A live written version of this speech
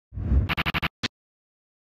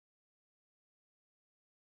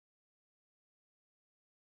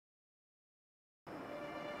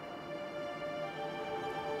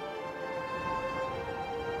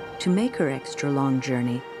To make her extra-long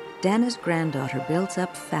journey, Dana's granddaughter builds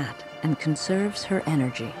up fat and conserves her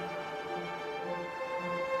energy.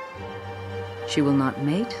 She will not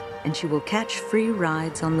mate, and she will catch free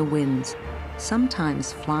rides on the winds,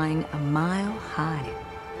 sometimes flying a mile high.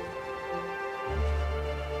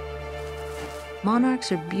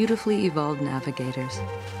 Monarchs are beautifully evolved navigators.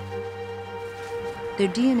 Their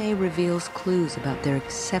DNA reveals clues about their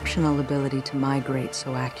exceptional ability to migrate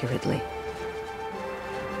so accurately.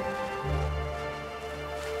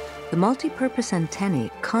 The multi-purpose antennae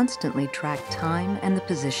constantly track time and the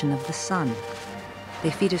position of the sun.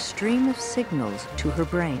 They feed a stream of signals to her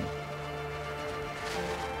brain.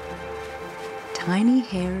 Tiny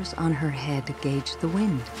hairs on her head gauge the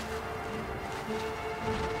wind.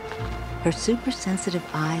 Her super-sensitive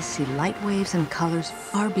eyes see light waves and colors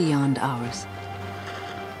far beyond ours.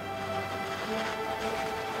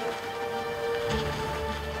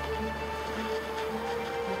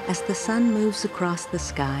 As the sun moves across the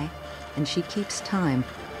sky, and she keeps time,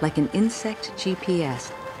 like an insect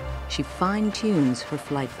GPS, she fine-tunes her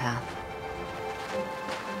flight path.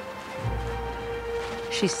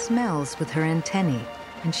 She smells with her antennae,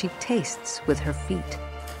 and she tastes with her feet,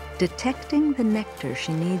 detecting the nectar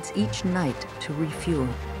she needs each night to refuel.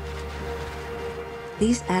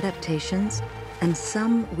 These adaptations, and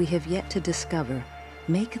some we have yet to discover,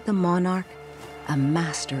 make the monarch a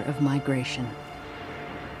master of migration.